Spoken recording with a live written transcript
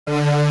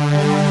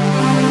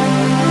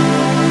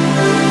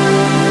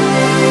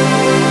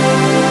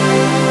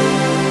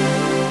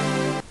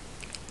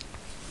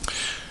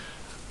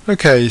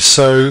Okay,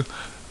 so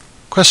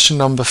question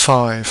number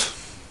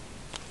 5,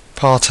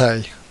 part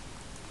A.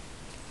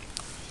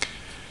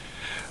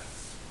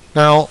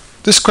 Now,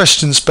 this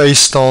question's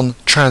based on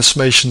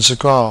transformations of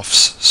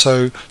graphs.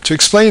 So to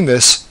explain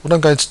this, what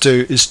I'm going to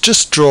do is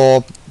just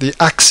draw the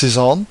axes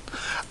on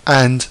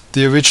and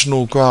the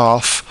original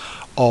graph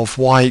of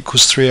y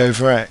equals 3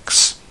 over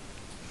x.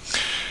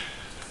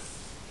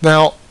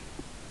 Now,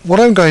 what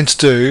I'm going to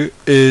do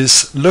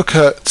is look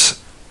at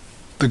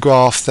the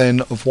graph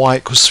then of y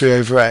equals 3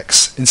 over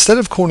x. Instead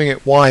of calling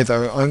it y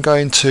though, I'm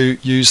going to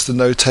use the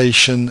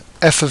notation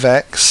f of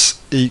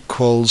x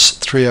equals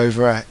 3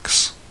 over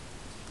x.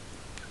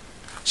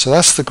 So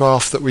that's the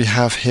graph that we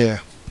have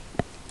here.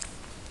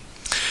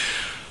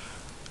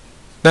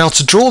 Now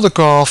to draw the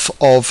graph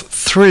of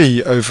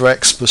 3 over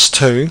x plus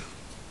 2,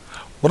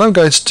 what I'm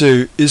going to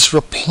do is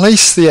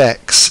replace the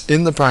x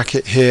in the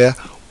bracket here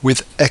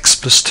with x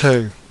plus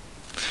 2.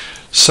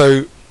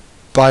 So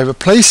by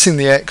replacing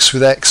the x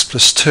with x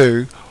plus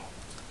 2,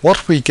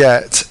 what we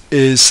get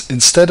is,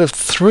 instead of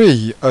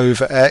 3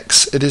 over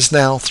x, it is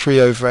now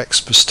 3 over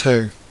x plus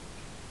 2.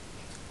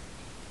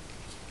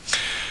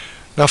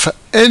 Now for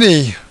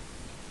any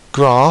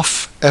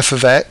graph f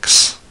of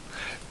x,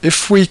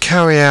 if we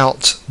carry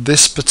out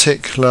this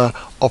particular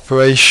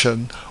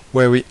operation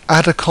where we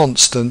add a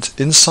constant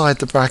inside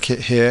the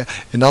bracket here,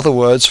 in other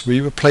words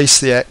we replace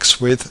the x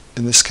with,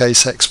 in this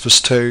case, x plus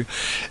 2,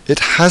 it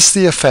has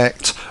the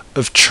effect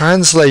of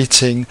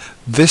translating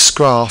this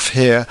graph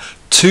here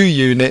 2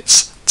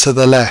 units to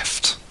the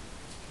left.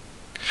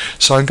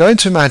 So I'm going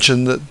to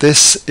imagine that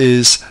this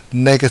is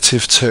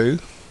negative 2,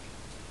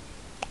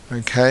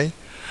 okay,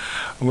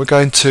 and we're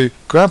going to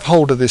grab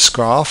hold of this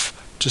graph.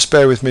 Just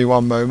bear with me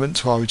one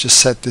moment while we just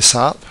set this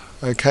up.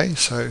 Okay,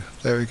 so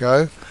there we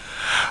go.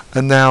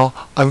 And now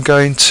I'm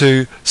going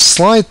to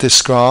slide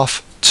this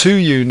graph 2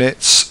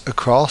 units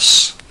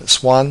across.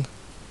 That's 1,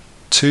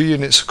 2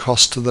 units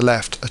across to the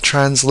left. A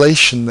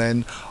translation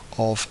then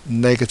of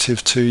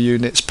negative 2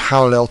 units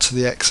parallel to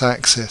the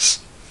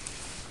x-axis.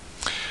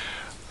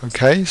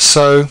 Okay,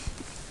 so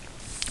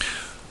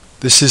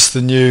this is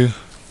the new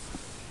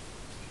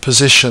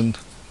position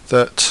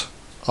that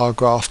our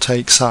graph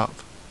takes up.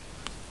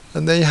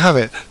 And there you have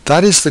it.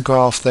 That is the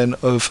graph then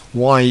of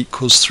y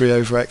equals 3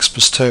 over x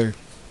plus 2.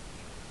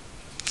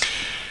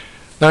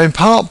 Now in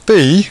part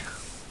B,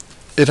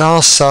 it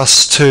asks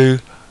us to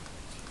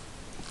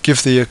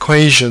give the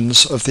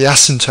equations of the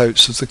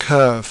asymptotes of the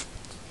curve.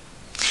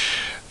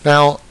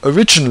 Now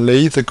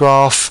originally the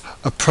graph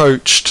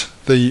approached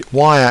the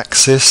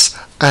y-axis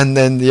and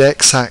then the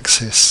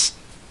x-axis,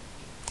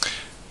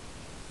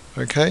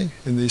 okay,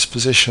 in these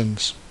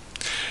positions.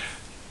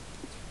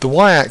 The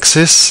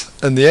y-axis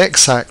and the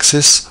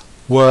x-axis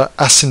were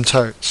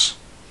asymptotes.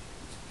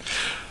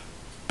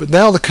 But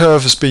now the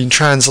curve has been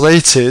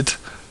translated.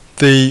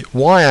 The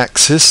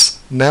y-axis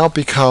now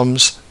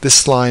becomes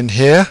this line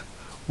here,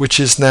 which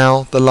is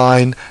now the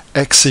line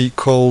x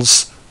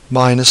equals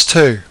minus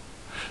 2.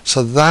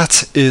 So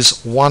that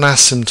is one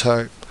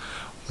asymptote.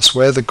 That's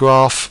where the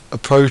graph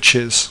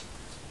approaches.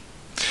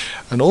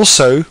 And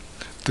also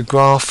the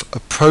graph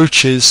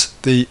approaches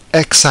the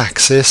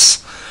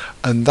x-axis,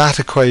 and that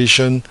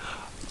equation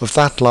of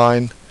that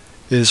line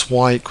is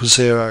y equals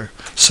 0.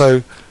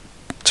 So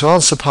to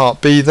answer part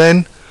B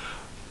then,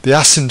 the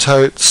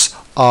asymptotes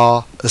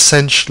are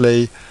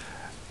essentially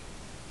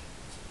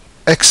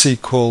x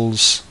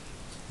equals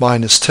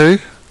minus 2,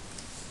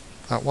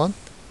 that one,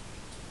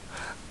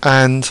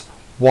 and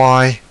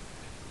y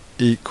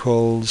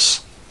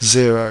equals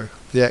 0,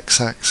 the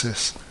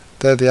x-axis.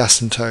 They're the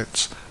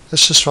asymptotes.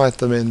 Let's just write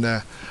them in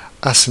there.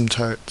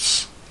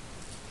 Asymptotes.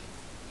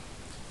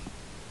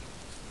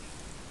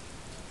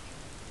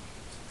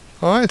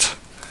 Alright.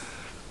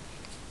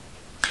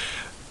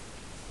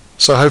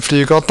 So hopefully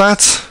you got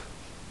that.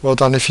 Well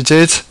done if you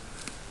did.